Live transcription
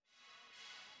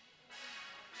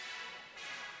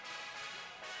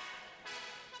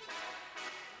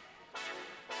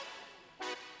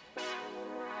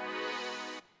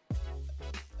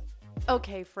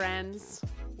Okay, friends,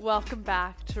 welcome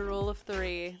back to Rule of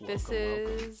Three. This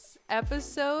is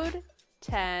episode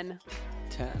 10.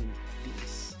 10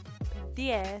 East,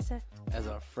 Yes. as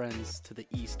our friends to the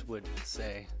east would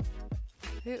say.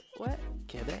 Who? What?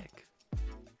 Quebec.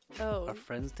 Oh. Our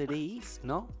friends to the east,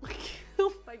 no?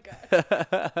 Oh my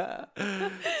god.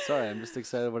 Sorry, I'm just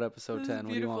excited about episode This is 10.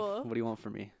 What do you want? beautiful. What do you want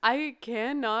from me? I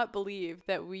cannot believe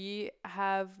that we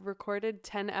have recorded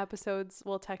 10 episodes.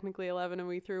 Well, technically 11, and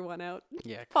we threw one out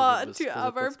Yeah,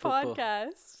 of our football.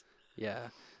 podcast. Yeah.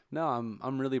 No,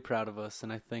 I'm really proud of us,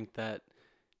 and I think that,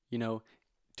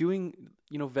 doing,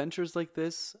 ventures like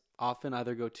this often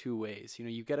either go two ways.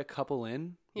 You get a couple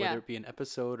in, whether Yeah. it be an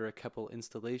episode or a couple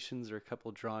installations or a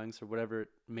couple drawings or whatever it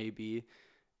may be,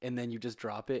 and then you just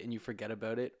drop it and you forget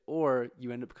about it, or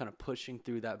you end up kind of pushing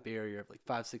through that barrier of like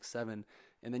 5, 6, 7,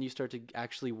 and then you start to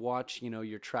actually watch,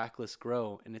 your track list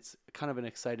grow, and it's kind of an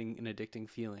exciting and addicting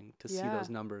feeling to see Yeah. those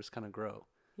numbers kind of grow.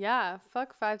 Yeah,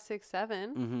 fuck 5, 6,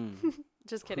 7. Mm-hmm.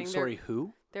 Just kidding.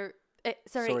 Who? They're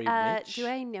Sorry, Mitch. do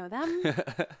I know them?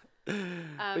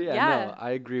 But yeah. no,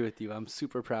 I agree with you. I'm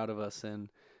super proud of us, and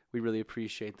we really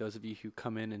appreciate those of you who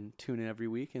come in and tune in every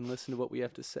week and listen to what we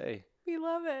have to say. We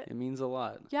love it. It means a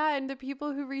lot. Yeah, and the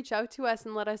people who reach out to us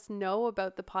and let us know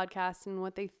about the podcast and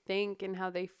what they think and how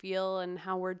they feel and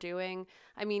how we're doing.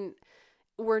 I mean,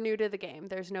 we're new to the game,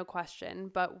 there's no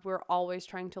question, but we're always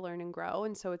trying to learn and grow.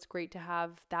 And so it's great to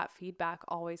have that feedback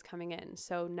always coming in.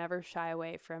 So never shy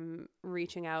away from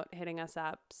reaching out, hitting us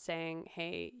up, saying,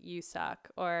 hey, you suck,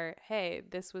 or hey,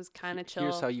 this was kind of chill.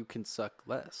 Here's how you can suck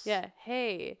less. Yeah,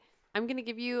 hey, I'm going to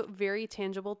give you very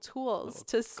tangible tools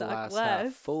to suck Glass less.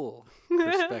 half full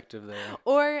perspective there.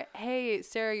 Or, hey,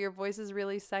 Sarah, your voice is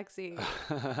really sexy.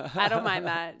 I don't mind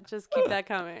that. Just keep that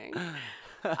coming.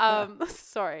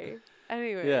 Sorry.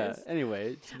 Anyways. Yeah.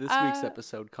 Anyway, this week's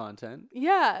episode content.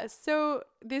 Yeah. So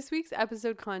this week's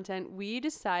episode content, we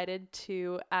decided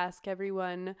to ask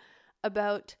everyone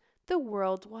about the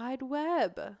World Wide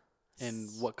Web. And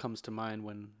what comes to mind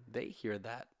when they hear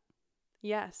that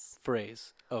Yes.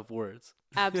 phrase of words?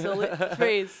 Absolute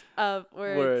phrase of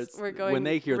words. We're going when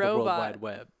they hear robot. the World Wide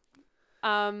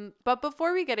Web. But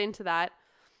before we get into that,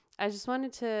 I just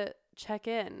wanted to check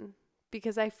in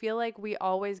because I feel like we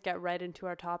always get right into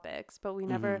our topics, but we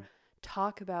never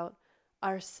talk about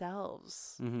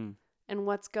ourselves and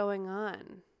what's going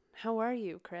on. How are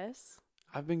you, Chris?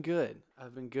 I've been good.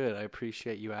 I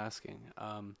appreciate you asking.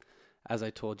 As I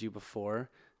told you before,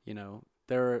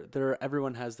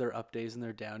 everyone has their up days and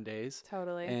their down days.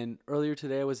 Totally. And earlier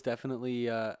today, I was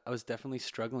definitely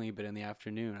struggling a bit in the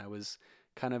afternoon. I was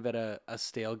kind of at a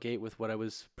stalemate with what I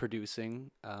was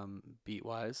producing, beat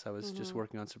wise. I was just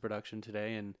working on some production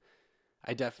today, and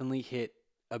I definitely hit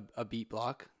a beat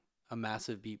block, a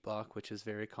massive beat block, which is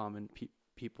very common.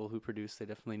 People who produce, they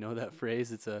definitely know that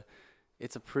phrase. It's a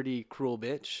pretty cruel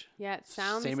bitch. Yeah, it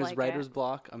sounds same like as writer's it.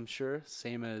 block, I'm sure.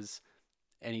 Same as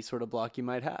any sort of block you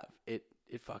might have. It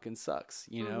fucking sucks,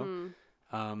 You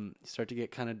start to get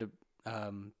kind of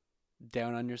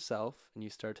down on yourself, and you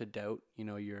start to doubt,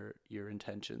 your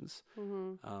intentions.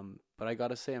 But I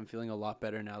gotta say, I'm feeling a lot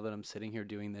better now that I'm sitting here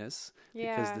doing this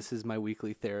because this is my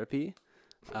weekly therapy.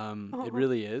 It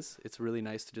really is. It's really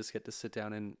nice to just get to sit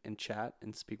down and chat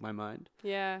and speak my mind.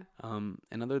 Yeah.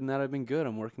 And other than that, I've been good.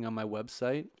 I'm working on my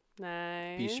website.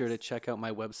 Nice. Be sure to check out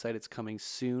my website. It's coming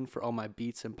soon for all my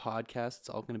beats and podcasts. It's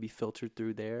all going to be filtered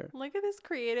through there. Look at this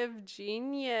creative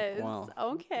genius. Well,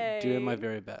 okay. Doing my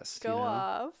very best. Go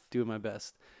off. Doing my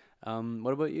best.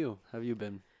 What about you? How have you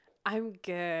been? I'm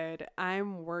good.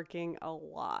 I'm working a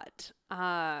lot.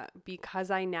 Because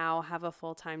I now have a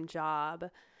full-time job.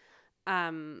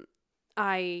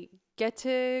 I get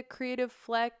to creative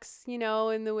flex,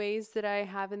 in the ways that I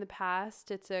have in the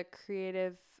past. It's a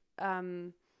creative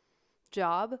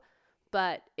job,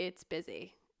 but it's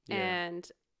busy. Yeah.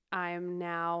 And I'm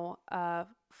now a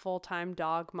full-time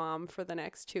dog mom for the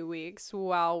next 2 weeks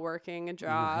while working a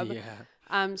job.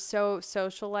 Yeah. So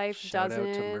social life Shout out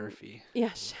doesn't. to Murphy.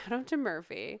 Yeah, shout out to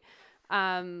Murphy.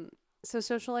 So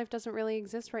social life doesn't really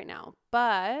exist right now,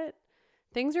 but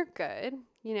things are good.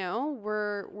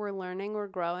 We're learning, we're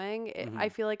growing. I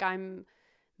feel like I'm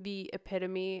the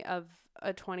epitome of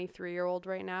a 23-year-old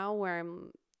right now, where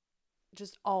I'm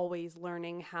just always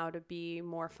learning how to be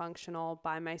more functional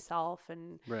by myself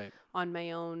and on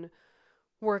my own,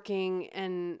 working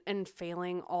and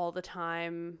failing all the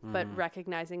time, but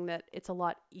recognizing that it's a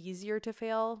lot easier to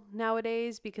fail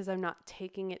nowadays because I'm not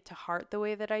taking it to heart the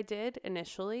way that I did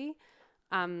initially.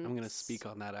 I'm going to speak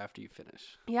on that after you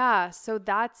finish. Yeah. So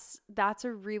that's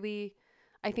a really,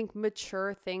 I think,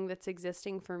 mature thing that's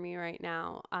existing for me right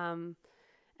now. And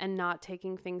and not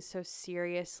taking things so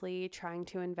seriously, trying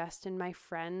to invest in my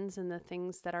friends and the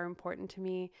things that are important to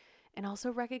me, and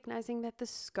also recognizing that the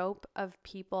scope of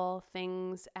people,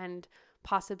 things, and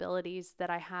possibilities that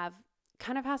I have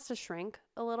kind of has to shrink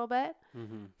a little bit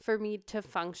for me to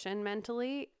function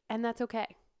mentally, and that's okay.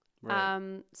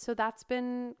 Right. So that's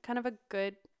been kind of a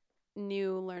good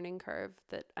new learning curve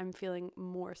that I'm feeling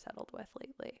more settled with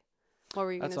lately. What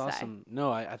were you going to say? That's awesome.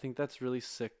 No, I think that's really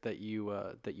sick that you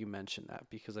mentioned that,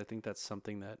 because I think that's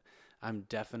something that I'm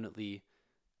definitely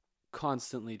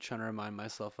constantly trying to remind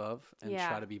myself of and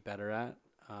try to be better at.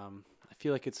 I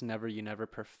feel like you never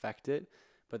perfect it,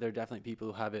 but there are definitely people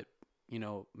who have it,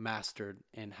 mastered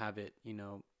and have it,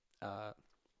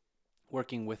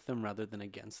 working with them rather than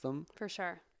against them. For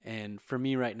sure. And for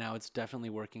me right now, it's definitely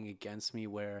working against me,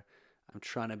 where I'm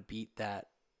trying to beat that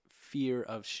fear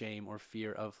of shame or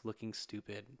fear of looking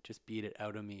stupid, just beat it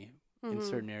out of me in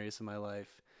certain areas of my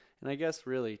life. And I guess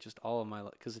really just all of my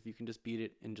life, because if you can just beat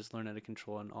it and just learn how to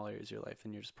control in all areas of your life,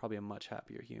 then you're just probably a much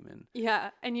happier human. Yeah.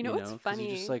 And you know what's funny?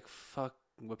 You're just like, fuck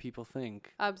what people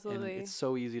think. Absolutely. And it's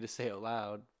so easy to say out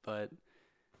loud, but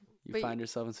you find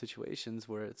yourself in situations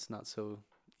where it's not so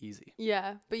easy.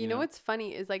 Yeah. But you know what's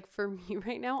funny is, like, for me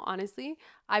right now, honestly,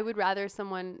 I would rather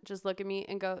someone just look at me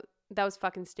and go, that was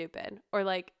fucking stupid. Or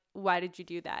like, why did you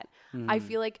do that? I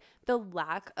feel like the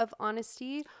lack of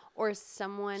honesty, or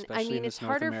someone, Especially I mean, it's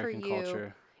harder American for you.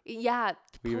 Culture. Yeah.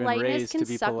 We've been Politeness raised can to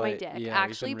be suck polite. my dick. Yeah,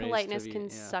 Actually, politeness can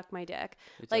suck my dick.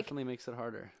 It Like, definitely makes it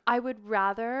harder. I would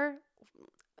rather,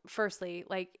 firstly,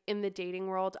 like in the dating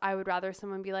world, I would rather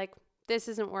someone be like, this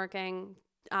isn't working,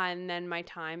 and then my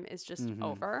time is just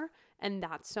over. And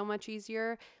that's so much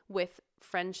easier. With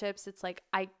friendships, it's like,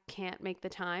 I can't make the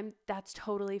time. That's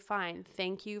totally fine.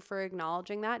 Thank you for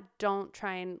acknowledging that. Don't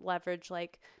try and leverage,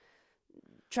 like,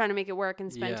 trying to make it work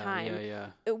and spend time.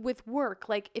 With work,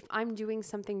 like, if I'm doing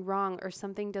something wrong or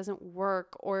something doesn't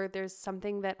work, or there's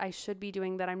something that I should be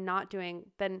doing that I'm not doing,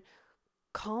 then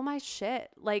call my shit.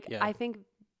 Like, I think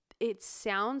it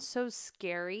sounds so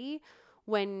scary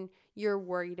when you're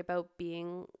worried about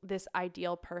being this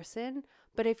ideal person.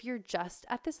 But if you're just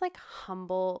at this like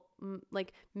humble,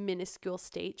 like minuscule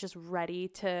state, just ready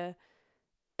to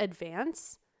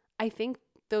advance, I think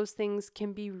those things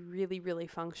can be really, really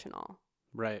functional.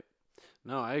 Right.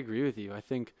 No, I agree with you. I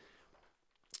think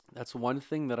that's one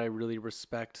thing that I really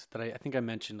respect, that I think I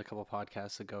mentioned a couple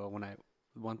podcasts ago,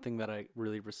 one thing that I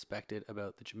really respected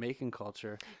about the Jamaican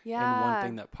culture, and one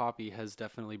thing that Poppy has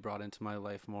definitely brought into my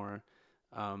life more,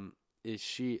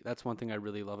 that's one thing I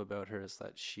really love about her, is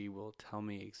that she will tell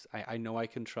me, I know I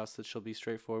can trust that she'll be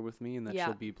straightforward with me and that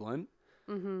she'll be blunt.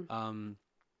 And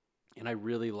I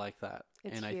really like that.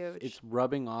 It's huge. It's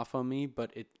rubbing off on me,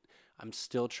 but I'm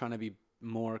still trying to be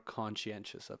more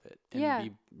conscientious of it,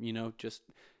 and be, just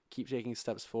keep taking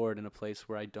steps forward in a place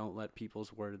where I don't let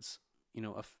people's words,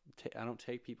 I don't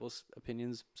take people's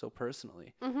opinions so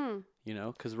personally,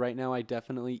 because right now I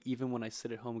definitely, even when I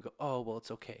sit at home and go, oh, well,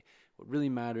 it's okay. What really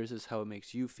matters is how it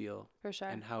makes you feel. For sure.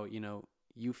 And how,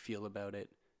 you feel about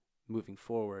it moving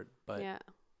forward. But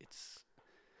it's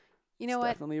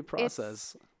definitely a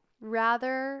process. It's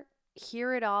rather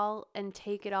hear it all and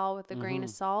take it all with a grain of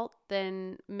salt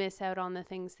than miss out on the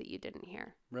things that you didn't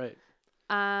hear. Right.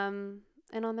 And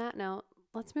on that note,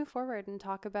 let's move forward and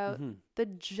talk about the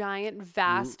giant,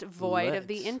 vast void of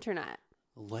the internet.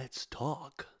 Let's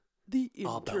talk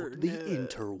about the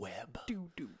interweb.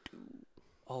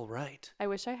 All right. I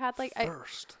wish I had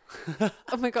first.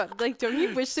 Oh my god! Like, don't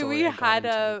you wish that we had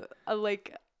a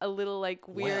little like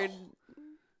weird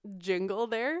jingle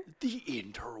there? The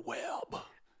interweb.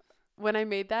 When I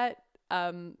made that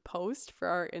post for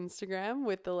our Instagram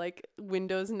with the like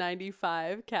Windows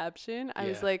 95 caption, I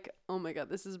was like, oh my god,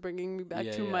 this is bringing me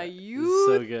back to my youth.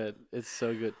 It's so good. It's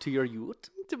so good. To your youth?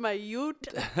 To my youth.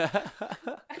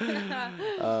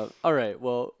 All right.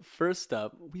 Well, first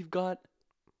up, we've got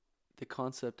the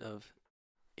concept of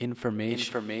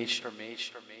information.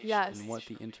 Yes. And what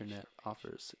the internet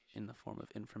offers in the form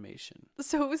of information.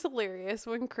 So it was hilarious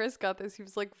when Chris got this. He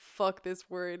was like, fuck this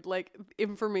word, like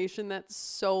information that's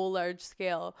so large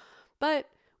scale. But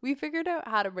we figured out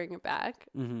how to bring it back.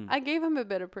 I gave him a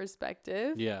bit of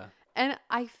perspective. Yeah. And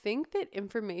I think that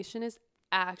information is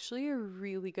actually a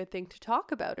really good thing to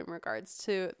talk about in regards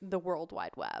to the World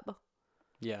Wide Web.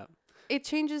 Yeah. It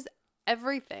changes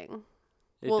everything.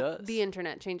 It does. The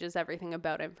internet changes everything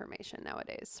about information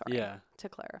nowadays. Sorry. To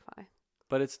clarify.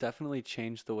 But it's definitely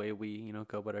changed the way we,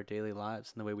 go about our daily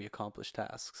lives and the way we accomplish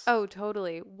tasks. Oh,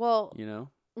 totally. Well,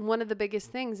 one of the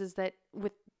biggest things is that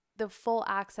with the full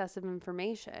access of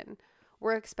information,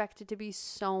 we're expected to be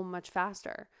so much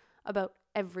faster about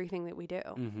everything that we do.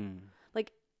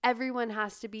 Like, everyone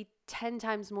has to be 10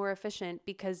 times more efficient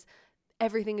because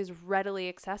everything is readily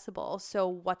accessible. So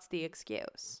what's the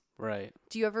excuse? Right.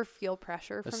 Do you ever feel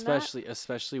pressure from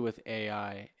Especially with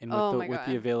AI and with the God.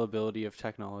 availability of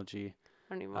technology,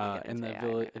 I don't even want to get and into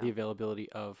AI right the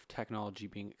availability of technology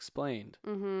being explained.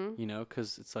 Mm-hmm. You know,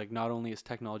 because it's like not only is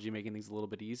technology making things a little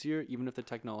bit easier, even if the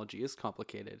technology is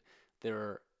complicated, there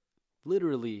are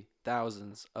literally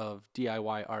thousands of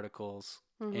DIY articles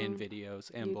and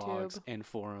videos and blogs YouTube. and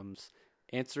forums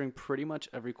answering pretty much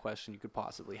every question you could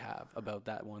possibly have about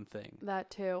that one thing. That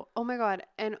too. Oh my God.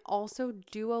 And also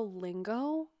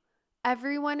Duolingo.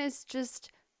 Everyone is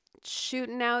just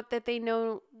shooting out that they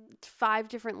know 5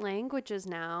 different languages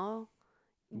now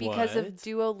because of What?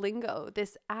 Duolingo,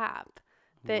 this app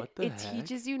that What the it heck?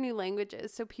 teaches you new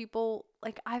languages. So people,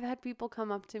 like, I've had people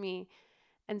come up to me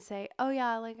and say, "Oh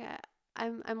yeah, like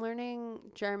I'm learning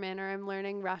German, or I'm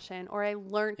learning Russian, or I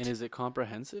learned." And is it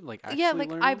comprehensive? Like actually yeah, like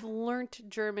learning? I've learned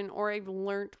German or I've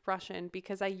learned Russian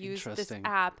because I used this Interesting.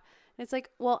 app. And it's like,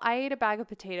 well, I ate a bag of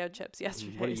potato chips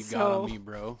yesterday. What do you got on me,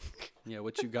 bro? Yeah,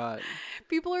 what you got?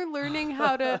 People are learning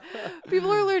how to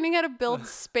build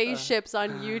spaceships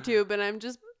on YouTube, and I'm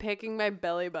just picking my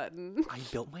belly button. I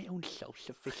built my own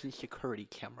self-sufficient security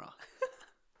camera.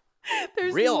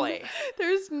 There's Really?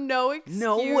 there's no excuse.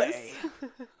 No way.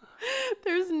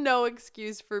 There's no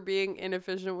excuse for being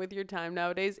inefficient with your time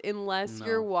nowadays unless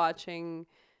you're watching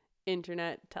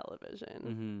internet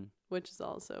television, which is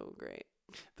also great.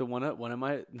 The one of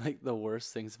my like the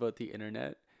worst things about the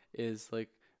internet is like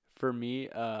for me,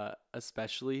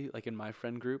 especially like in my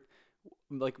friend group,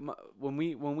 like when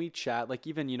we chat, like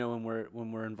even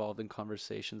when we're involved in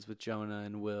conversations with Jonah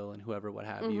and Will and whoever, what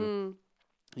have you,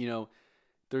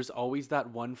 there's always that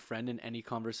one friend in any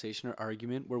conversation or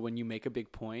argument where when you make a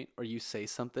big point or you say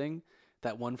something,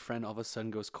 that one friend all of a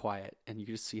sudden goes quiet and you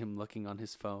just see him looking on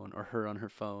his phone or her on her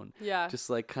phone. Yeah. Just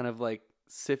like kind of like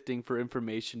sifting for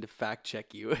information to fact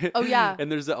check you. Oh yeah.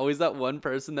 And there's always that one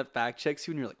person that fact checks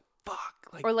you and you're like, fuck.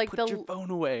 Like, or like put your phone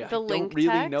away. I don't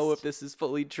really know if this is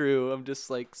fully true. I'm just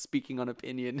like speaking on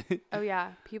opinion. Oh yeah,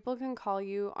 people can call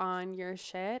you on your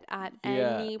shit at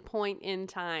any point in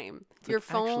time. It's your like,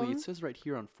 phone. Actually, it says right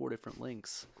here on 4 different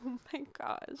links. Oh my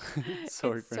gosh,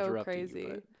 Sorry it's for so interrupting crazy. you.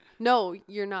 But... No,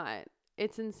 you're not.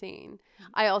 It's insane.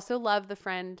 I also love the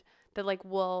friend that like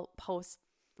will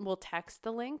text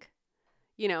the link.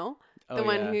 You know, the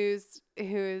one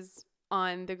who's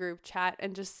on the group chat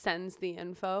and just sends the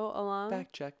info along.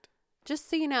 Fact checked. Just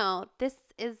so you know, this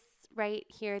is right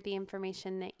here, the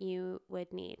information that you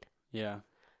would need. Yeah.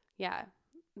 Yeah.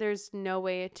 There's no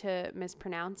way to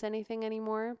mispronounce anything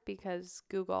anymore because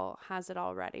Google has it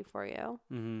all ready for you.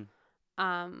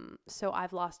 Mm-hmm. So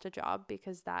I've lost a job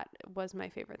because that was my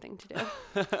favorite thing to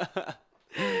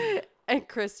do. And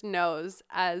Chris knows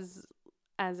as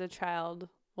a child,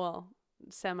 well,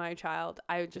 semi-child,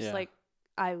 I just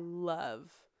I love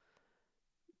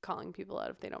calling people out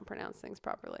if they don't pronounce things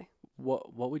properly.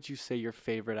 What would you say your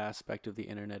favorite aspect of the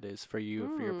internet is for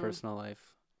you, for your personal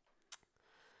life?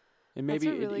 And maybe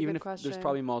even if question. There's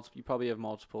probably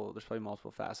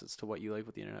multiple facets to what you like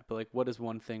with the internet, but like what is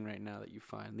one thing right now that you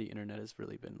find the internet has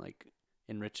really been like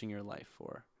enriching your life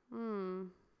for? Oh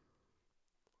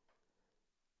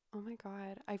my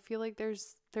God. I feel like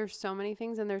there's so many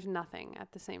things and there's nothing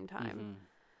at the same time. Mm-hmm.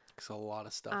 It's a lot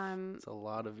of stuff. It's a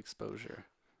lot of exposure.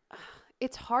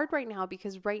 It's hard right now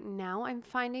because right now I'm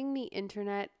finding the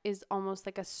internet is almost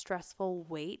like a stressful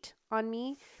weight on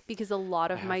me because a lot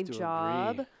of my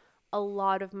job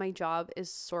is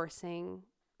sourcing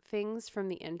things from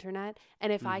the internet.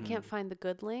 And if I can't find the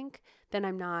good link, then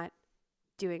I'm not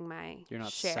doing my share. You're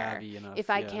not savvy enough.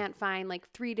 If I can't find like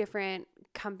 3 different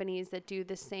companies that do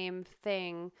the same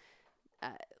thing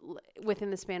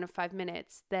within the span of 5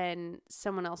 minutes, then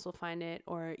someone else will find it,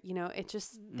 or it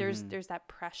just there's that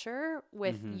pressure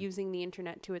with using the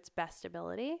internet to its best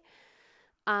ability.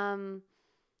 But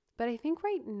I think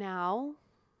right now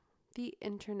the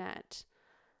internet,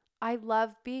 I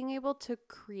love being able to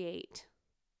create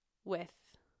with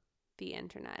the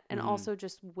internet and also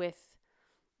just with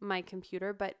my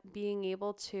computer, but being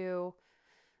able to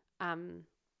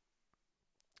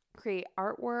create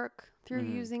artwork through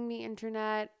using the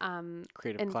internet,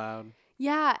 Creative Cloud.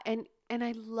 Yeah, and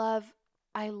I love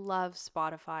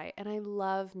Spotify and I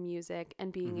love music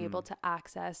and being able to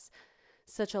access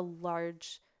such a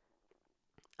large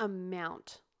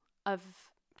amount of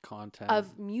content,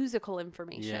 of musical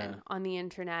information on the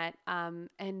internet,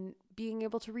 and being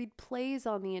able to read plays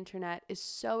on the internet is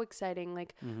so exciting.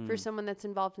 Like for someone that's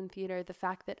involved in theater, the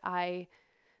fact that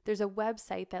there's a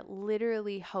website that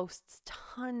literally hosts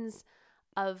tons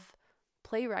of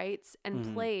playwrights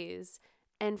and plays,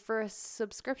 And for a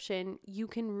subscription, you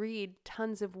can read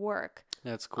tons of work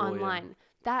That's cool, online. yeah.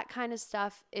 That kind of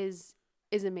stuff is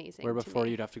amazing. Where before to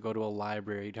me. you'd have to go to a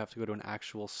library, you'd have to go to an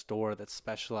actual store that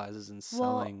specializes in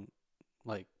selling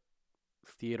like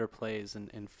theater plays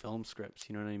and film scripts.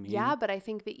 You know what I mean? Yeah, but I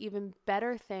think the even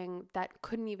better thing that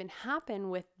couldn't even happen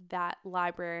with that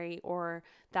library or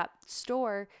that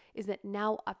store is that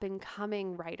now up and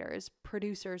coming writers,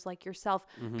 producers like yourself,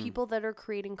 people that are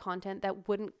creating content that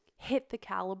wouldn't hit the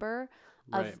caliber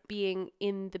of Right. being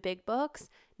in the big books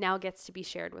now gets to be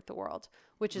shared with the world,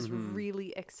 which is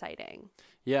really exciting.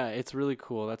 Yeah, it's really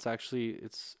cool. That's actually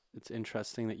it's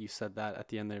interesting that you said that at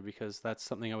the end there, because that's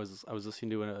something I was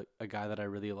listening to a guy that I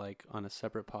really like on a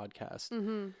separate podcast.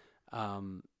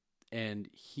 And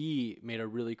he made a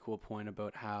really cool point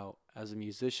about how as a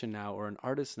musician now or an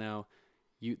artist now,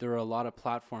 there are a lot of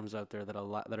platforms out there that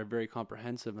are very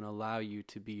comprehensive and allow you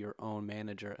to be your own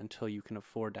manager until you can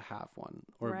afford to have one,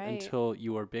 or until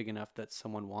you are big enough that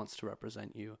someone wants to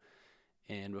represent you.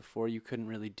 And before, you couldn't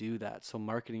really do that. So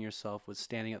marketing yourself was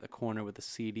standing at the corner with a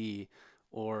CD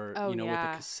or, with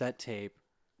a cassette tape,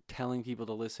 telling people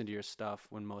to listen to your stuff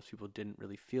when most people didn't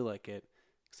really feel like it,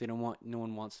 because no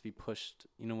one wants to be pushed.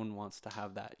 No one wants to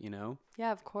have that,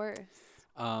 Yeah, of course.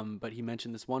 But he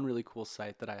mentioned this one really cool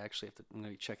site that I'm going to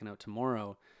be checking out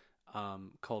tomorrow,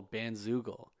 called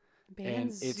Bandzoogle.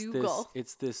 And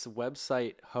it's this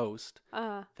website host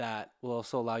that will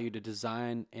also allow you to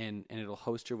design and it'll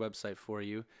host your website for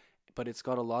you. But it's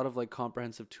got a lot of like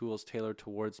comprehensive tools tailored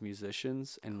towards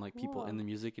musicians and like people in the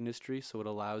music industry. So it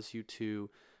allows you to,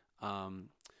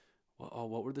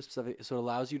 what were the specific? So it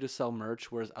allows you to sell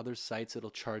merch, whereas other sites, it'll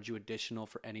charge you additional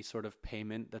for any sort of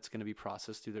payment that's going to be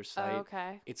processed through their site.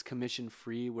 Okay. It's commission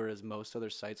free, whereas most other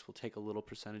sites will take a little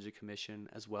percentage of commission,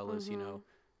 as well as,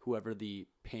 whoever the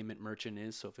payment merchant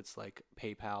is. So if it's like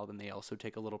PayPal, then they also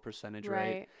take a little percentage,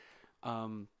 right?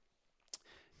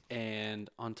 And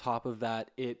on top of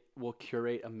that, it will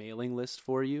curate a mailing list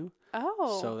for you.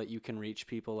 So that you can reach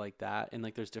people like that. And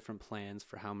like there's different plans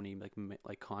for how many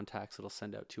like contacts it'll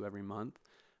send out to every month.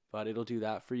 But it'll do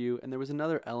that for you. And there was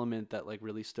another element that like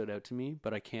really stood out to me,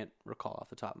 but I can't recall off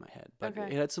the top of my head. But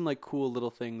it had some like cool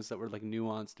little things that were like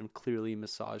nuanced and clearly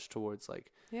massaged towards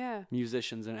like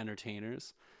musicians and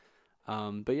entertainers.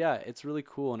 But yeah, it's really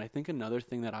cool. And I think another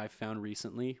thing that I found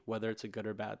recently, whether it's a good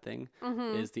or bad thing,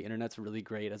 is the internet's really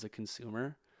great as a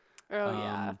consumer.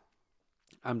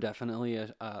 I'm definitely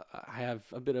I have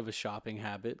a bit of a shopping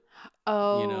habit.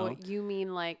 You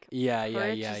mean like yeah.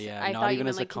 Not even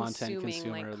as a like content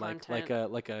consumer, like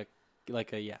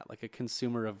a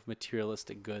consumer of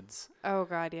materialistic goods. Oh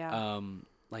God, yeah.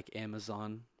 Like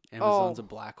Amazon. Amazon's a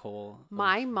black hole.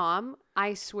 My mom,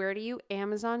 I swear to you,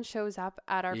 Amazon shows up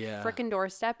at our frickin'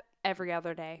 doorstep every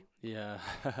other day. Yeah.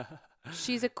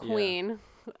 She's a queen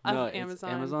of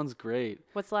Amazon. Amazon's great.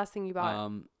 What's the last thing you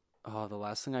bought? The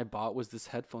last thing I bought was this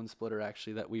headphone splitter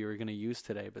actually that we were going to use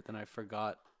today, but then I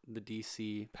forgot the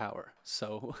DC power.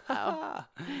 So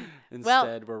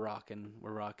instead we're rocking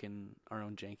our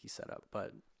own janky setup,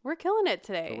 but we're killing it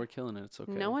today. But we're killing it. It's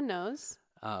okay. No one knows.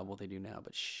 Well, they do now,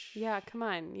 but shh. Yeah, come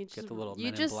on. You just get the little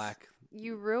Men in Black.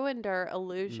 You ruined our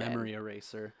illusion. Memory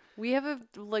eraser. We have a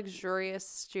luxurious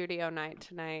studio night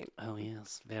tonight. Oh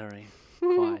yes, very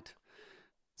quite.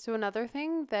 So another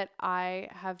thing that I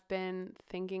have been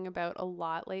thinking about a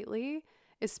lot lately,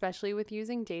 especially with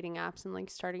using dating apps and like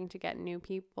starting to get new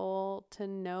people to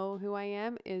know who I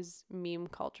am, is meme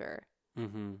culture.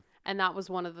 And that was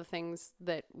one of the things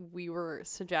that we were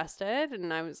suggested,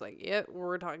 and I was like, yeah,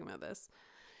 we're talking about this.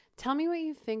 Tell me what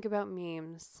you think about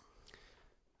memes.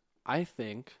 I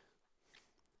think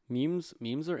memes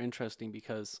are interesting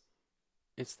because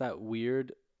it's that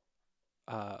weird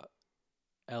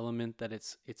element that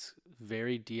it's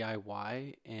very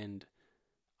DIY and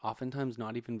oftentimes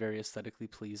not even very aesthetically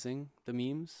pleasing, the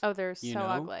memes. Oh, they're so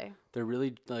ugly. They're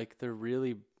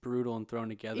really brutal and thrown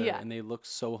together, and they look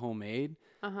so homemade.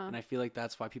 And I feel like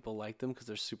that's why people like them, because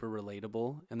they're super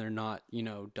relatable and they're not,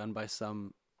 done by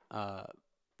some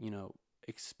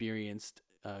experienced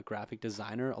graphic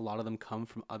designer. A lot of them come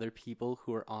from other people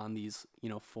who are on these,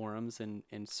 forums and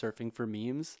surfing for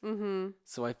memes.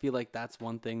 So I feel like that's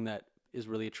one thing that is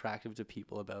really attractive to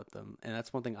people about them. And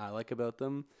that's one thing I like about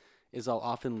them, is I'll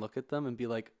often look at them and be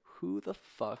like, who the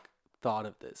fuck thought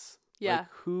of this? Yeah. Like,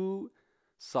 who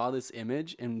saw this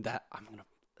image and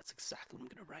that's exactly what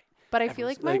I'm going to write. But I feel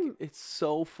like it's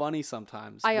so funny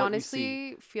sometimes. I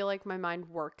honestly feel like my mind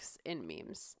works in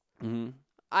memes.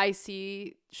 I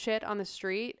see shit on the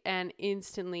street and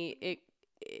instantly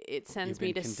it sends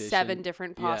me to 7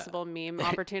 different possible meme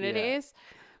opportunities,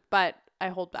 but I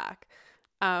hold back.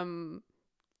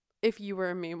 if you were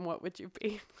a meme, what would you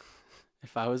be?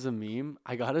 If I was a meme,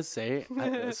 I gotta say,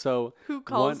 so Who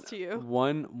calls to you?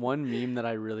 One meme that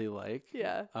I really like,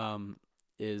 Yeah.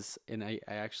 is, and I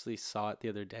actually saw it the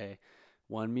other day.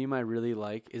 One meme I really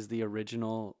like is the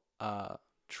original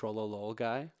Trollolol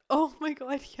guy. Oh my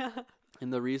god, yeah.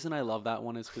 And the reason I love that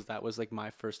one is because that was like my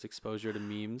first exposure to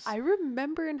memes. I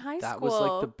remember in high school. That was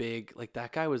like the big, like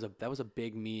that guy was that was a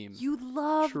big meme. You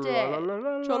loved it.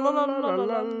 Oh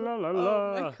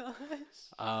my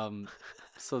gosh.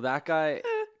 So that guy,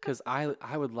 because I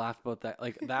would laugh about that.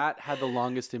 Like that had the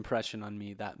longest impression on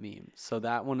me, that meme. So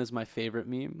that one is my favorite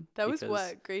meme. That was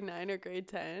what, grade 9 or grade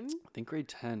 10? I think grade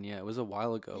 10. Yeah, it was a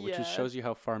while ago, which just shows you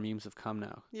how far memes have come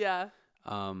now. Yeah.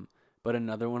 But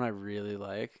another one I really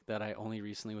like that I only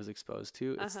recently was exposed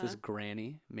to, it's this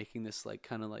granny making this like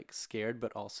kind of like scared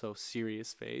but also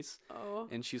serious face. Oh.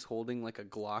 And she's holding like a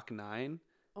Glock 9.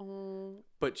 Oh.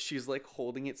 But she's like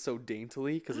holding it so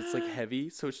daintily because it's like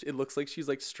heavy, so it looks like she's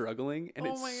like struggling, and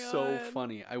it's so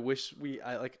funny. I wish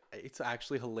it's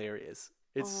actually hilarious.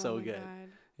 It's so good. God.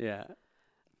 Yeah.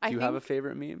 Do you have a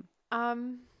favorite meme?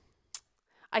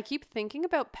 I keep thinking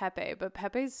about Pepe, but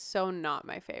Pepe's so not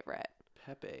my favorite.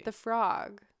 Pepe. The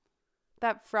frog.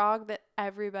 That frog that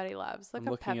everybody loves. Look I'm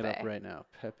at looking Pepe. it up right now.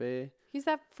 Pepe. He's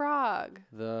that frog.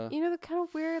 The kind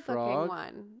of weird frog? looking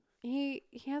one. He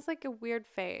has like a weird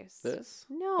face. This?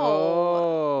 No.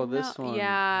 Oh, this one.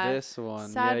 Yeah. This one.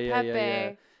 Sad yeah.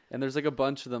 Pepe. And there's like a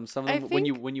bunch of them. Some of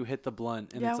them when you hit the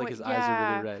blunt and it's like his eyes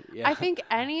are really red. Yeah. I think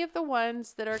any of the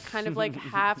ones that are kind of like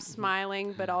half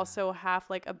smiling but also half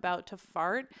like about to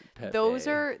fart, Pepe. those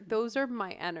are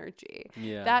my energy.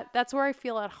 Yeah. That's where I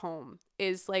feel at home,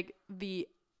 is like the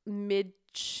mid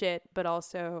shit but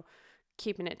also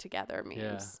keeping it together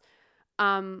memes.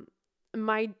 Yeah.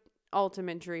 My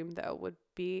ultimate dream though would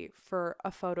be for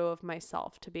a photo of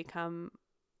myself to become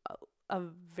a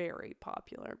very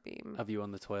popular meme. Of you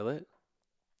on the toilet?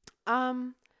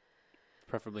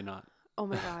 Preferably not. Oh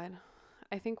my god.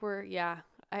 I think my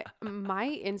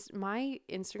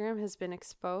Instagram has been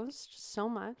exposed so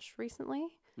much recently.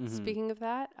 Mm-hmm. Speaking of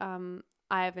that,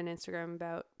 I have an Instagram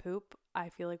about poop. I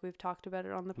feel like we've talked about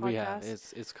it on the podcast. Yeah,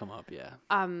 it's come up, yeah.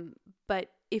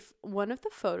 But if one of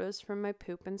the photos from my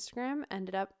poop Instagram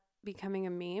ended up becoming a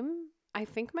meme, I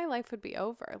think my life would be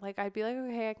over. Like, I'd be like,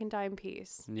 okay, I can die in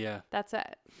peace. Yeah. That's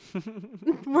it.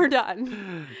 We're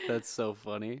done. That's so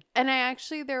funny. And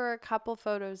there were a couple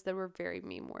photos that were very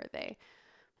meme worthy.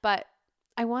 But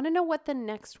I want to know what the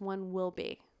next one will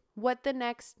be. What the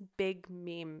next big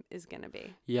meme is going to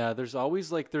be. Yeah, there's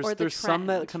always like, there's some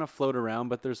that kind of float around,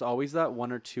 but there's always that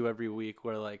one or two every week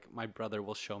where like my brother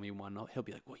will show me one. He'll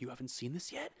be like, well, you haven't seen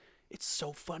this yet? It's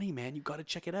so funny, man. You got to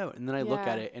check it out. And then I look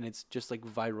at it and it's just like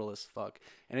viral as fuck.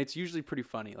 And it's usually pretty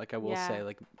funny. Like I will say,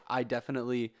 like I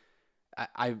definitely,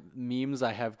 memes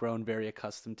I have grown very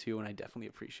accustomed to and I definitely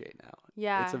appreciate now.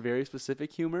 Yeah. It's a very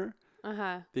specific humor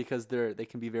because they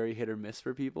can be very hit or miss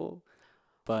for people,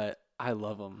 but I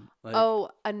love them. Like,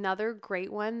 another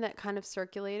great one that kind of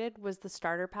circulated was the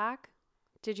starter pack.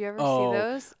 Did you ever see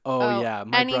those? Yeah.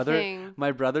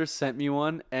 My brother sent me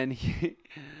one and he...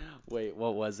 Wait,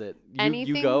 what was it?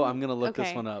 You go. I'm going to look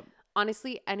this one up.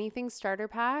 Honestly, anything starter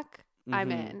pack,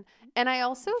 I'm in. And I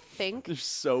also think... They're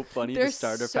so funny, the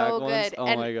starter pack ones. Oh,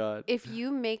 my God. If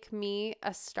you make me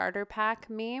a starter pack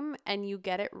meme and you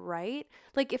get it right,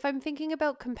 like if I'm thinking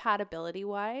about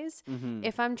compatibility-wise,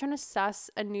 if I'm trying to suss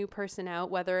a new person out,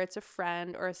 whether it's a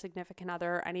friend or a significant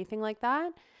other or anything like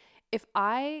that, if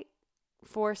I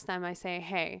force them, I say,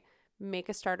 hey, make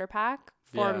a starter pack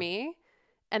for me,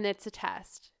 and it's a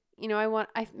test. You know,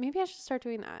 maybe I should start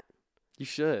doing that. You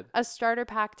should. A starter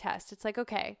pack test. It's like,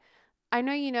 okay, I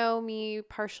know you know me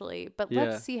partially, but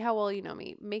let's see how well you know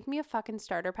me. Make me a fucking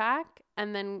starter pack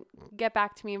and then get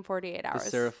back to me in 48 hours. The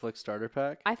Sarah Flick starter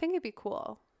pack? I think it'd be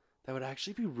cool. That would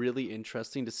actually be really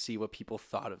interesting to see what people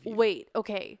thought of you. Wait,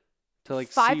 okay. To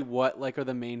like see what like are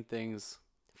the main things.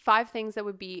 5 things that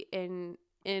would be in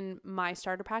my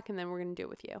starter pack, and then we're going to do it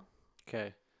with you.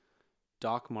 Okay.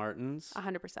 Doc Martens.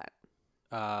 100%.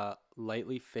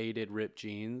 Lightly faded ripped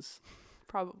jeans.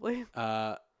 Probably.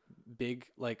 Big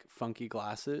like funky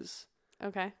glasses.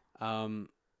 Okay.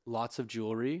 Lots of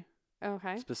jewelry.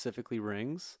 Okay. Specifically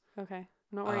rings. Okay.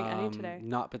 I'm not wearing any today.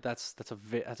 But that's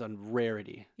a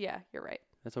rarity. Yeah, you're right.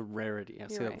 That's a rarity. I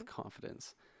say that with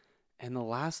confidence. And the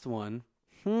last one,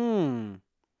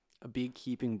 a big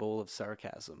heaping bowl of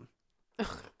sarcasm.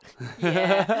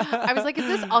 Yeah. I was like, is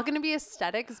this all going to be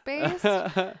aesthetics based?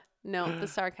 No, the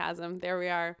sarcasm. There we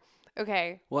are.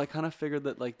 Okay. Well, I kind of figured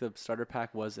that like the starter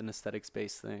pack was an aesthetics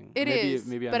based thing.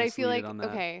 Maybe I feel like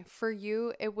okay, for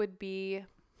you it would be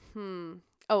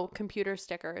computer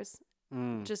stickers.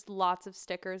 Mm. Just lots of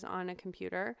stickers on a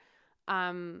computer.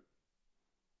 The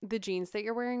jeans that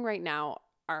you're wearing right now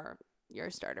are your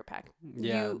starter pack.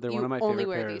 Yeah, they're one of my only favorite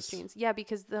wear pairs. these jeans. Yeah,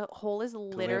 because the hole is 'Cause they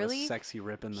have a literally sexy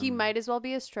rip in them. he might as well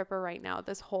be a stripper right now.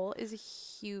 This hole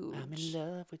is huge. I'm in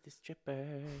love with the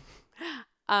stripper.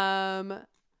 A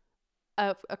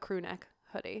crew neck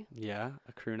hoodie. Yeah,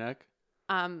 a crew neck.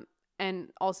 And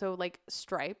also like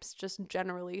stripes, just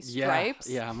generally stripes.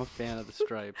 Yeah, I'm a fan of the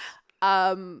stripes.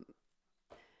 And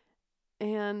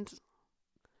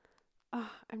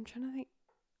I'm trying to think.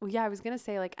 Well, yeah, I was gonna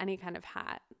say like any kind of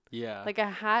hat. Yeah. Like a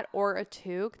hat or a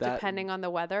toque, depending on the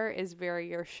weather, is very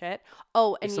your shit.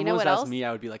 And if you know what else? else? Me,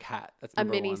 I would be like hat. That's a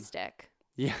number mini one. stick.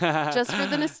 Yeah. Just for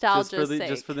the nostalgia's sake.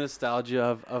 Just for the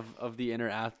nostalgia of the inner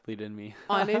athlete in me.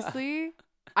 Honestly,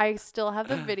 I still have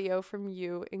the video from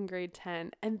you in grade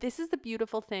 10. And this is the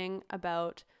beautiful thing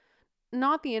about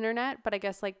not the internet, but I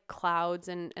guess like clouds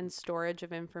and storage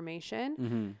of information.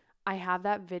 Mm-hmm. I have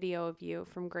that video of you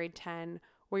from grade 10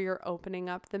 where you're opening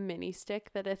up the mini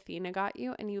stick that Athena got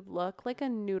you and you look like a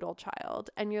noodle child.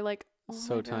 And you're like, oh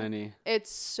so tiny.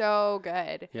 It's so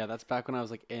good. Yeah, that's back when I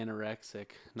was like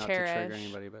anorexic. Not to trigger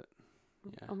anybody, but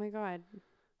yeah. Oh my God.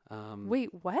 Wait,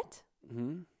 what?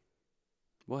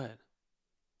 What?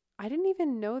 I didn't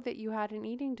even know that you had an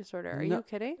eating disorder. Are you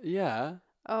kidding? Yeah.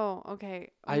 Oh, okay.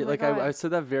 Oh I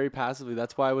said that very passively.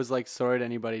 That's why I was like sorry to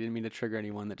anybody. Didn't mean to trigger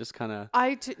anyone. That just kind of.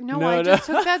 I just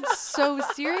took that so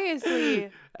seriously.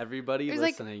 Everybody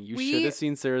listening, like, you should have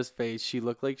seen Sarah's face. She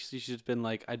looked like she's just been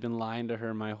like, I'd been lying to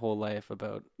her my whole life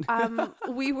about.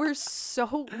 We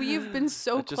have been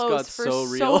so close for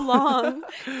so long.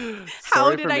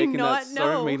 How did I not know?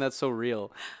 Sorry for making that so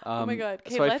real. Oh my God.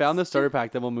 So I found the starter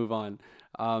pack. Then we'll move on.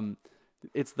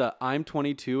 It's the I'm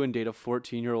 22 and date a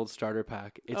 14-year-old starter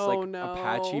pack. It's a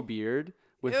patchy beard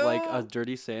with like a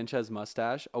dirty Sanchez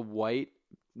mustache, a white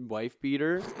wife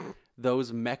beater,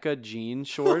 those mecha jean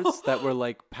shorts that were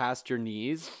like past your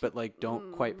knees but like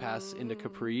don't quite pass into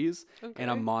capris, and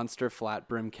a monster flat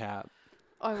brim cap.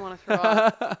 Oh, I want to throw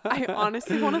up. I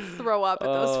honestly want to throw up at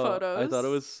those photos. I thought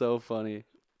it was so funny.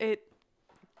 I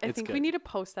think we need to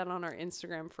post that on our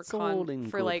Instagram for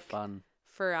fun.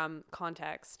 For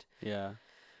context. Yeah.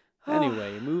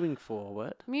 Anyway, moving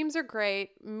forward. Memes are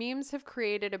great. Memes have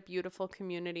created a beautiful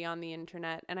community on the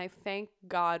internet, and I thank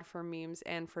God for memes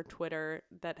and for Twitter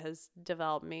that has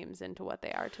developed memes into what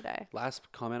they are today.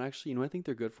 Last comment, actually, you know what I think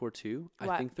they're good for too? What?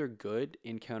 I think they're good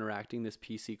in counteracting this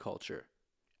PC culture.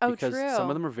 Oh, because true.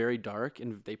 some of them are very dark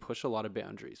and they push a lot of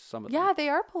boundaries. Some of them. Yeah, they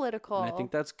are political. And I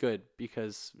think that's good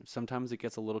because sometimes it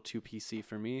gets a little too PC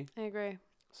for me. I agree.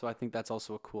 So I think that's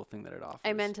also a cool thing that it offers.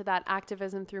 I'm into that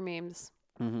activism through memes.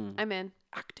 Mm-hmm. I'm in.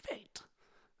 Activate.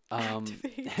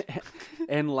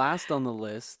 And last on the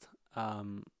list,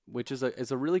 which is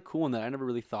a really cool one that I never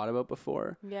really thought about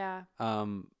before. Yeah.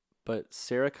 But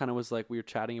Sarah kind of was like, we were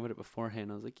chatting about it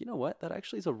beforehand. I was like, you know what? That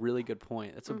actually is a really good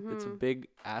point. It's a big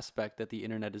aspect that the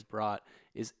internet has brought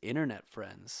is internet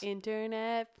friends.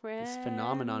 Internet friends. This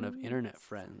phenomenon of internet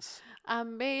friends. I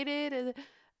made it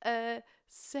a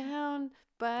sound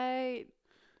bite.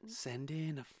 Send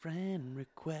in a friend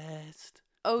request.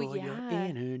 For your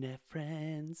internet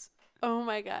friends. Oh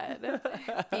my God.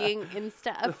 Being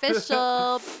Insta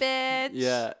official, bitch.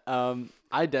 Yeah.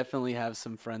 I definitely have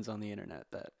some friends on the internet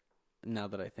that, now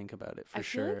that I think about it, for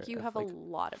sure. I feel like you have a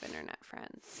lot of internet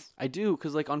friends. I do,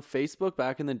 because like on Facebook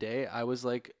back in the day, I was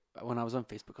like, when I was on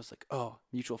Facebook, I was like, oh,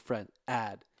 mutual friend,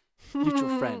 add.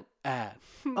 Mutual friend, add.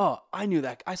 Oh, I knew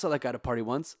that. I saw that guy at a party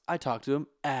once. I talked to him,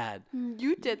 add.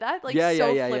 You did that?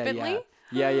 Flippantly?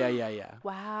 Yeah.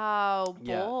 Wow,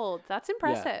 bold. Yeah. That's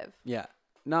impressive. Yeah.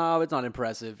 No, it's not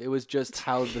impressive. It was just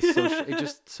how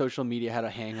social media had a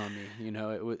hang on me. You know,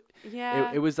 it was.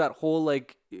 Yeah. It was that whole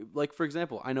like for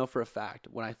example, I know for a fact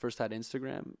when I first had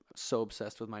Instagram, so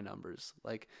obsessed with my numbers.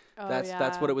 Like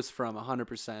that's what it was from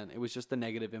 100%. It was just the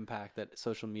negative impact that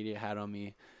social media had on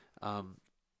me.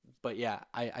 But yeah,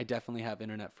 I definitely have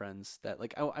internet friends that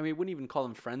like, I mean, I wouldn't even call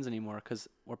them friends anymore because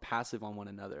we're passive on one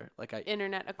another. Like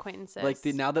internet acquaintances. Like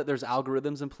now that there's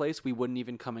algorithms in place, we wouldn't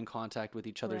even come in contact with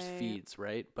each other's feeds,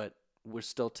 right? But we're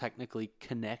still technically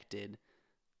connected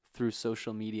through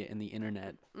social media and the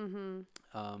internet.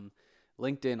 Mm-hmm.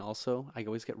 LinkedIn also, I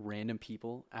always get random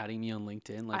people adding me on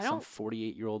LinkedIn, like some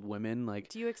 48-year-old women, like.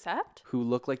 Do you accept? Who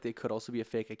look like they could also be a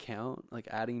fake account, like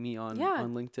adding me on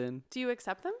LinkedIn. Do you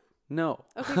accept them? No.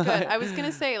 Okay, good. I was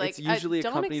gonna say, like, it's usually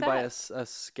accompanied by a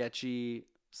sketchy,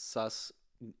 sus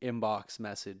inbox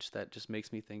message that just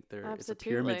makes me think it's a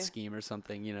pyramid scheme or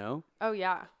something, you know? Oh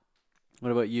yeah.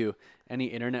 What about you? Any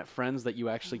internet friends that you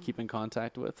actually keep in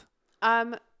contact with?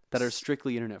 that are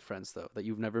strictly internet friends, though, that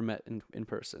you've never met in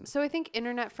person? So I think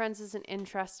internet friends is an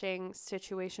interesting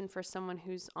situation for someone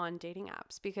who's on dating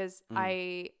apps, because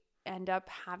I end up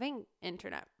having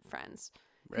internet friends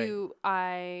who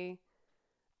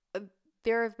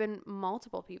there have been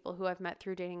multiple people who I've met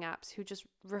through dating apps who just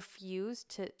refuse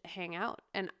to hang out.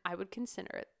 And I would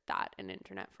consider that an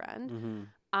internet friend.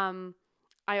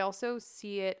 I also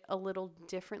see it a little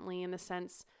differently in the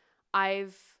sense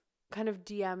I've kind of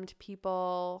DM'd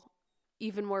people.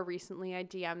 Even more recently, I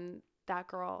DM'd that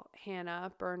girl,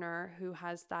 Hannah Berner, who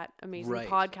has that amazing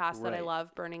podcast that I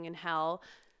love, Burning in Hell.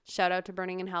 Shout out to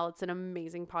Burning in Hell. It's an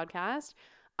amazing podcast.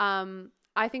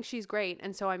 I think she's great.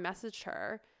 And so I messaged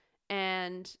her,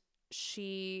 and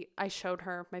I showed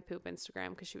her my poop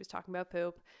Instagram because she was talking about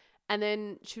poop. And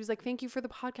then she was like, thank you for the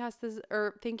podcast.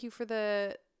 Thank you for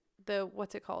the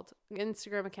what's it called?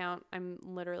 Instagram account. I'm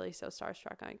literally so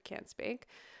starstruck. I can't speak.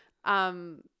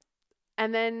 And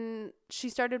then she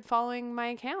started following my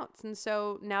accounts. And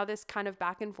so now this kind of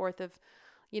back and forth of,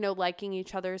 liking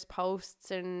each other's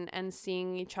posts and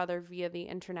seeing each other via the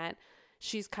internet.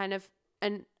 She's kind of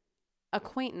an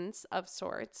acquaintance of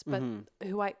sorts, but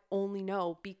who I only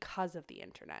know because of the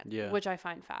internet, which I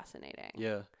find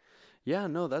fascinating. Yeah,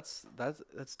 no, that's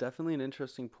definitely an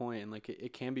interesting point, and like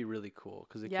it can be really cool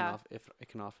because it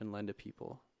can often lend to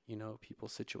people,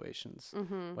 people's situations,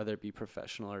 whether it be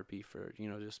professional or be for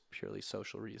just purely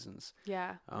social reasons.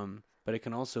 Yeah. But it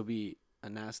can also be a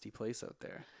nasty place out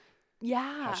there.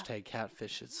 Yeah.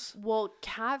 #catfishes. Well,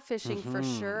 catfishing for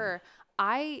sure.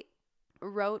 I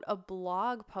wrote a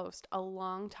blog post a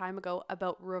long time ago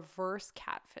about reverse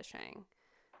catfishing.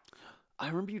 I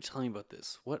remember you telling me about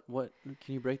this. What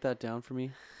can you break that down for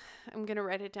me? I'm going to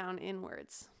write it down in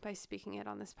words by speaking it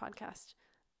on this podcast.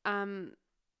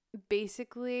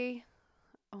 Basically,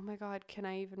 oh my God, can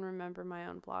I even remember my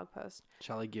own blog post?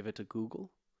 Shall I give it to Google?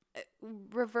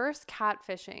 Reverse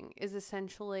catfishing is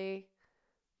essentially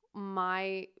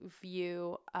my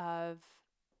view of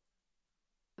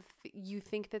you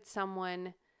think that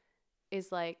someone is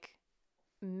like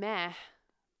meh,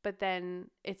 but then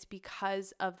it's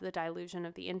because of the delusion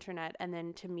of the internet, and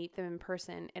then to meet them in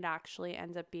person, it actually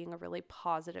ends up being a really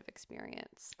positive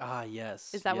experience. Ah,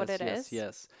 yes. Is that what it is?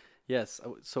 Yes.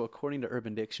 So according to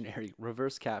Urban Dictionary,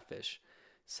 reverse catfish,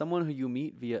 someone who you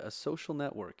meet via a social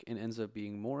network and ends up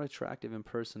being more attractive in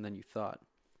person than you thought.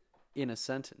 In a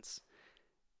sentence,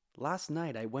 last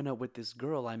night I went out with this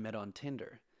girl I met on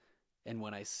Tinder, and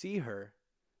when I see her,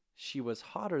 she was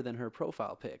hotter than her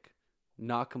profile pic.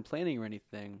 Not complaining or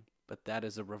anything, but that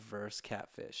is a reverse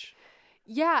catfish.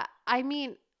 Yeah, I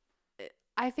mean,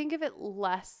 I think of it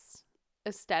less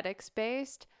aesthetics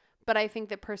based, but I think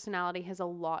that personality has a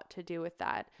lot to do with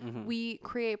that. We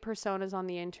create personas on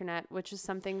the internet, which is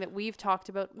something that we've talked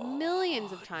about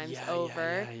millions of times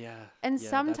over. Yeah. And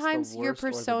sometimes your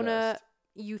persona,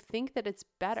 you think that it's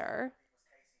better.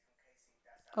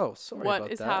 Oh, sorry what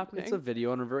about is that. Happening? It's a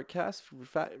video on reverse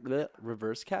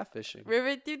catfishing.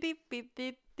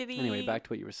 Anyway, back to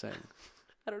what you were saying.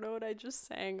 I don't know what I just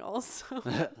sang also.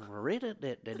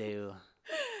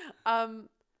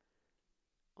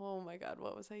 Oh my God,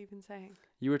 what was I even saying?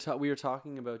 We were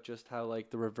talking about just how like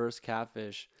the reverse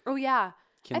catfish. Oh yeah.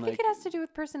 I think it has to do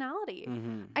with personality.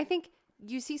 I think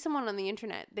you see someone on the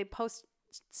internet, they post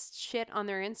shit on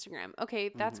their Instagram. Okay,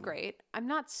 that's great. I'm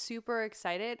not super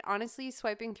excited. Honestly,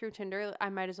 swiping through Tinder, I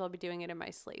might as well be doing it in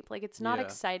my sleep. Like, it's not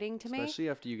exciting to me. Especially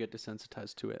after you get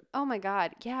desensitized to it. Oh my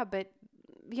God. Yeah, but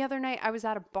the other night I was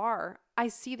at a bar. I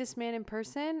see this man in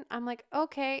person. I'm like,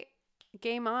 okay,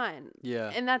 game on.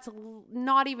 Yeah. And that's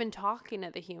not even talking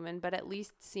to the human, but at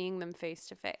least seeing them face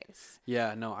to face.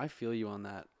 Yeah, no, I feel you on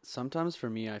that. Sometimes for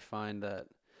me, I find that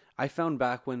I found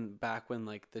back when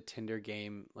like the Tinder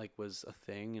game like was a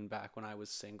thing, and back when I was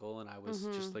single and I was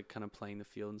just like kind of playing the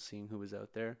field and seeing who was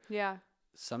out there. Yeah.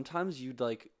 Sometimes you'd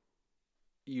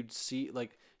see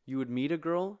like you would meet a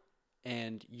girl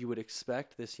and you would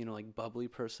expect this, like bubbly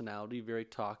personality, very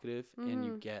talkative, and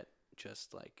you get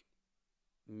just like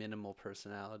minimal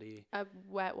personality, a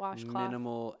wet washcloth,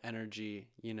 minimal energy,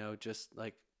 just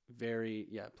like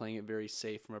playing it very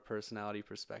safe from a personality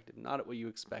perspective, not at what you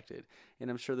expected. And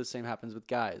I'm sure the same happens with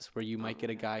guys, where you might get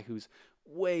a guy who's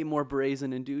way more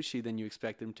brazen and douchey than you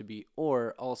expect him to be,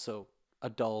 or also a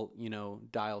dull,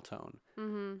 dial tone.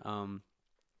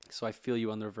 So I feel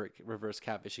you on the reverse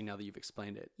catfishing now that you've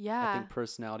explained it. Yeah. I think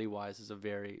personality wise is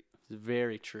very,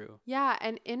 very true. Yeah.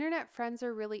 And internet friends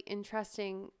are really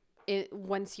interesting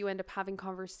once you end up having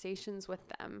conversations with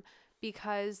them,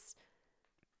 because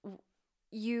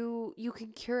you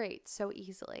can curate so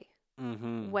easily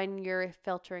when you're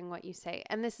filtering what you say.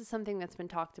 And this is something that's been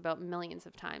talked about millions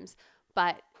of times.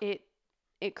 But it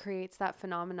creates that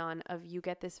phenomenon of you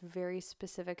get this very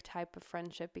specific type of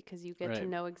friendship because you get to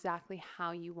know exactly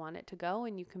how you want it to go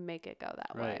and you can make it go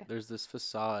that way. There's this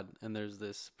facade and there's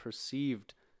this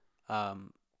perceived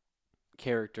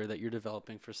character that you're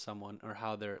developing for someone, or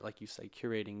how they're, like you say,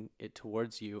 curating it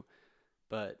towards you.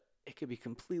 But it could be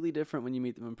completely different when you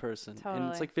meet them in person. Totally. And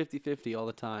it's like 50-50 all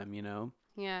the time, you know?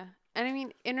 Yeah. And I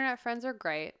mean, internet friends are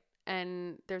great.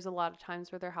 And there's a lot of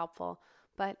times where they're helpful.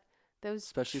 But those...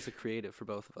 Especially as a creative for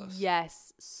both of us.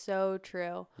 Yes. So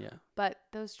true. Yeah. But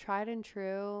those tried and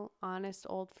true, honest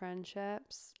old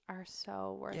friendships are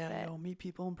so worth it. Yeah, meet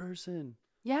people in person.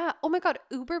 Yeah. Oh my God.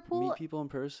 Uberpool Meet people in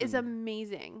person is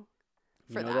amazing.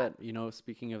 You know that. You know,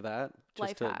 speaking of that,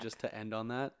 just to end on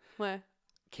that. What?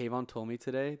 Kayvon told me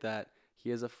today that he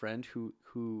has a friend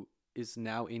who is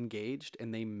now engaged,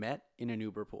 and they met in an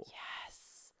Uber pool.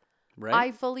 Yes. Right?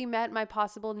 I fully met my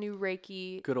possible new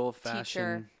Reiki good old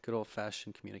fashioned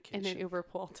communication. in an Uber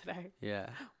pool today. Yeah.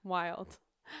 Wild.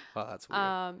 Wow, that's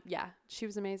weird. Yeah, she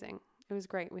was amazing. It was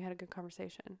great. We had a good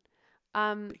conversation.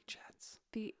 Big chats.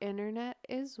 The internet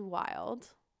is wild.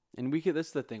 And this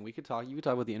is the thing. You could talk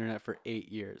about the internet for 8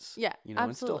 years. Yeah, you know, absolutely.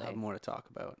 And still have more to talk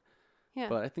about. Yeah.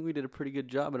 But I think we did a pretty good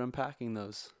job at unpacking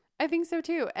those. I think so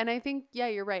too. And I think, yeah,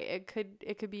 you're right. It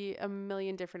could be a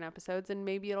million different episodes, and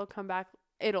maybe it'll come back.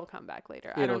 It'll come back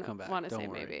later. It'll come back. Want to Don't say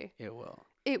worry. maybe. It will.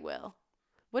 It will.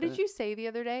 What did you say the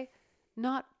other day?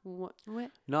 Not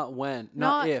when. Not when.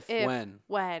 Not if. When.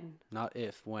 When. Not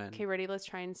if. When. Okay, ready? Let's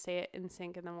try and say it in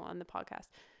sync, and then we'll end the podcast.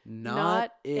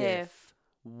 Not if.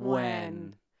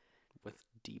 When. With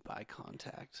deep eye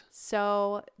contact.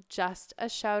 So just a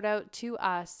shout out to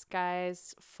us,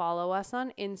 guys. Follow us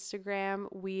on Instagram.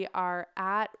 We are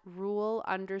at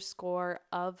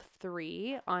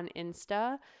rule_of3 on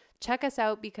Insta. Check us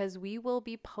out because we will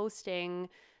be posting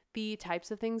the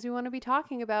types of things we want to be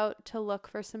talking about to look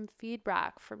for some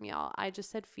feedback from y'all. I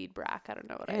just said feedback. I don't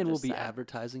know what I just said. And we'll be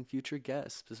advertising future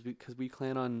guests because we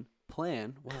plan.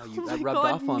 Wow, that rubbed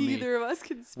God, off on me. Neither of us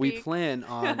can speak. We plan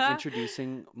on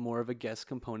introducing more of a guest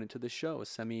component to the show, a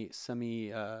semi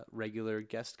regular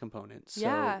guest component.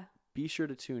 So be sure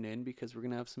to tune in because we're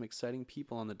going to have some exciting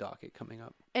people on the docket coming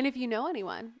up. And if you know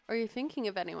anyone or you're thinking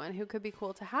of anyone who could be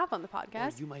cool to have on the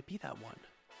podcast, you might be that one.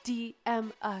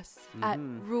 DM us at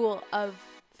rule_of3,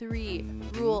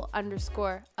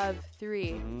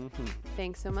 rule_of3.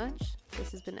 Thanks so much.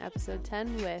 This has been episode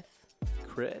 10 with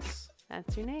Chris.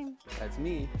 That's your name. That's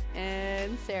me.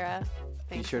 And Sarah.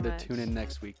 Thanks Be sure so to much. tune in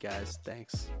next week, guys.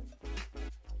 Thanks.